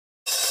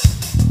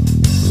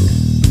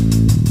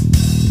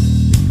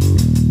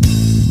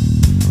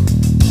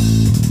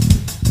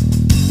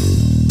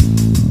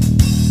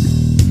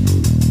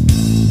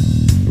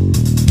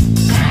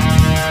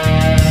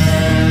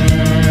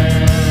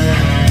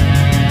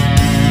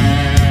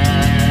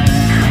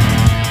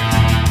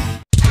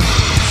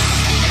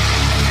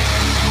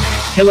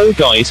Hello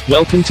guys,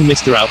 welcome to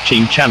Mr.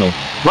 Ouchim channel.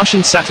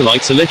 Russian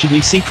satellites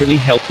allegedly secretly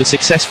helped the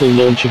successful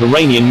launch of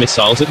Iranian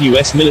missiles at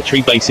US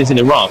military bases in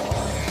Iraq.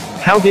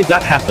 How did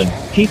that happen?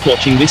 Keep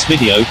watching this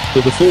video,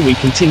 but before we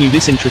continue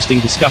this interesting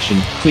discussion,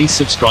 please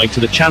subscribe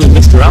to the channel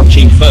Mr.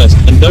 Ouchim first,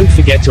 and don't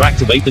forget to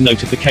activate the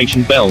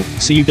notification bell,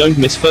 so you don't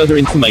miss further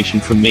information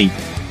from me.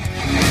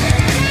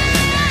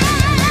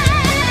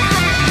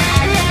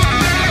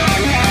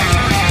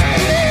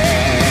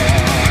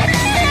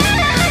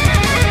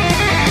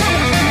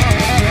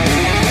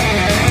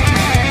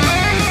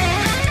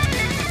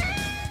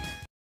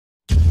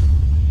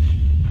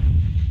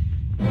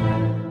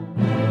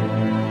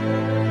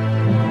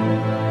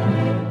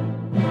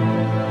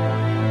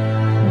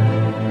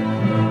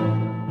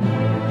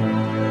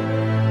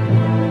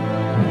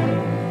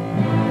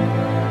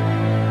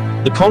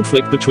 The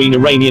conflict between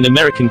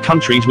Iranian-American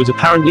countries was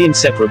apparently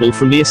inseparable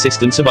from the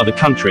assistance of other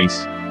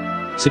countries,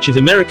 such as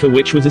America,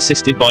 which was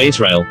assisted by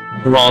Israel.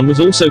 Iran was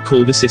also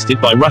called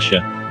assisted by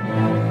Russia.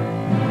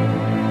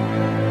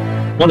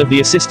 One of the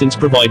assistance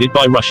provided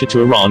by Russia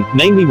to Iran,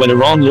 namely when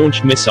Iran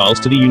launched missiles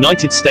to the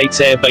United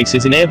States air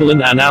bases in Erbil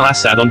and Ain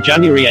Al-Assad on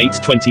January 8,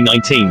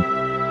 2019.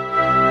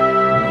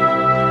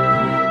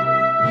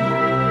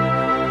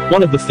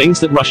 One of the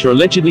things that Russia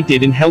allegedly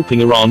did in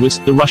helping Iran was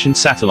the Russian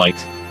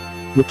satellite.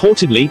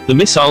 Reportedly, the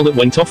missile that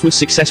went off was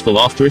successful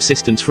after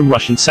assistance from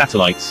Russian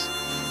satellites.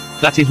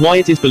 That is why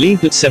it is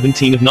believed that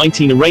 17 of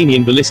 19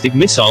 Iranian ballistic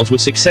missiles were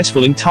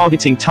successful in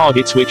targeting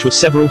targets which were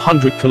several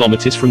hundred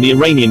kilometers from the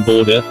Iranian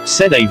border,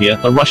 said Avia,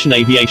 a Russian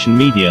aviation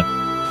media.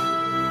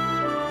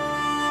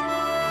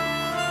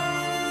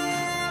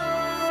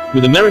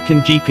 With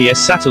American GPS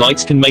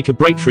satellites can make a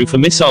breakthrough for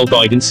missile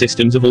guidance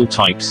systems of all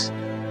types.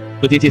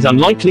 But it is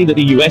unlikely that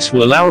the US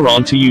will allow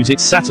Iran to use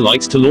its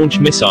satellites to launch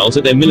missiles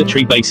at their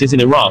military bases in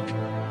Iraq.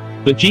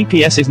 But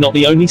GPS is not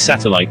the only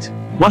satellite.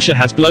 Russia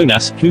has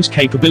GLONASS, whose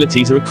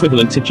capabilities are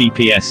equivalent to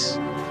GPS.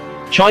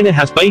 China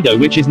has BeiDou,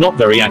 which is not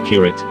very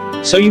accurate.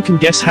 So you can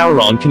guess how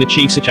Iran can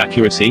achieve such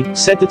accuracy,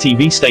 said the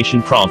TV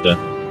station Pravda.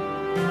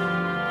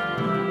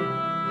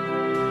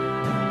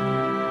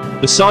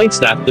 Besides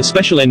that, the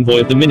special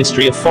envoy of the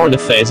Ministry of Foreign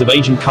Affairs of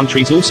Asian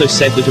countries also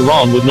said that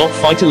Iran would not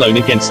fight alone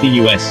against the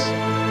US.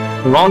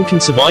 Iran can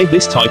survive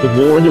this type of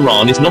war and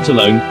Iran is not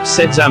alone,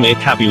 said Zamir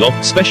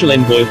Kabulov, special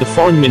envoy of the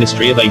Foreign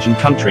Ministry of Asian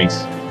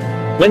countries.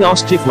 When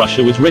asked if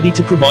Russia was ready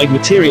to provide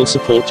material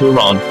support to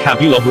Iran,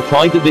 Kabulov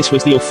replied that this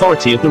was the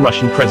authority of the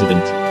Russian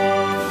president.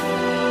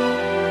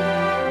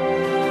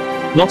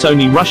 Not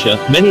only Russia,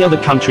 many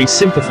other countries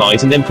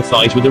sympathize and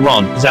empathize with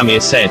Iran,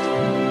 Zamir said.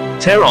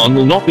 Tehran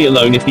will not be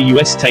alone if the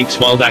US takes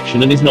wild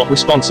action and is not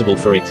responsible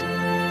for it.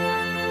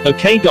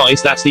 Okay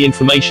guys, that's the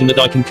information that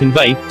I can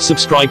convey.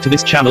 Subscribe to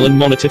this channel and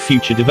monitor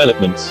future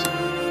developments.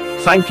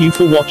 Thank you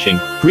for watching.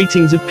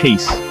 Greetings of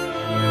peace.